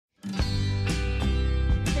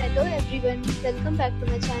Hello everyone, welcome back to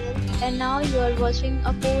my channel. And now you are watching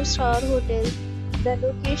a 4-star hotel. The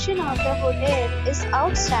location of the hotel is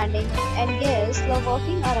outstanding and guests love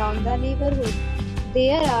walking around the neighborhood.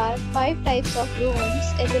 There are 5 types of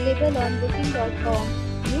rooms available on booking.com.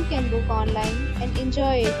 You can book online and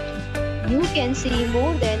enjoy it. You can see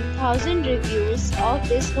more than 1000 reviews of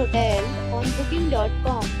this hotel on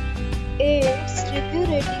booking.com. Its review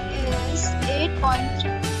rating is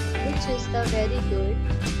 8.3, which is the very good.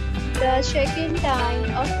 The check-in time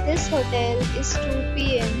of this hotel is 2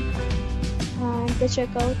 p.m. and the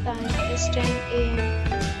checkout time is 10 a.m.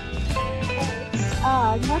 Pets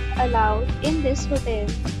are not allowed in this hotel.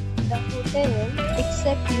 The hotel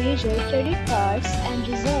accepts major credit cards and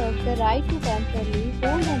reserves the right to temporarily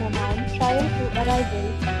hold an amount prior to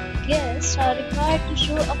arrival. Guests are required to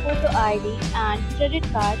show a photo ID and credit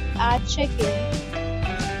card at check-in.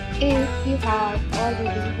 If you have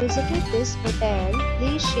already visited this hotel,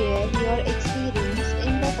 please share your experience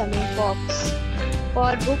in the comment box.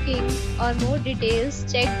 For booking or more details,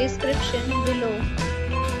 check description below.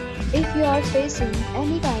 If you are facing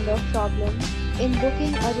any kind of problem in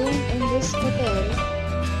booking a room in this hotel,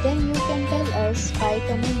 then you can tell us by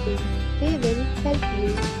commenting. We will help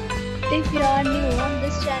you. If you are new on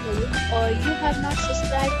this channel or you have not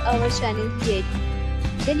subscribed our channel yet,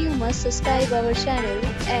 then you must subscribe our channel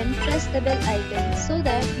and press the bell icon so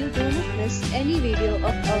that you do not miss any video of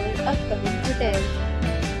our upcoming hotel.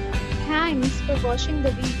 Thanks for watching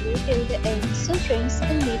the video till the end. So friends,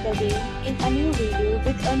 we'll meet again in a new video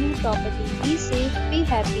with a new property. Be safe, be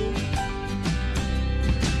happy.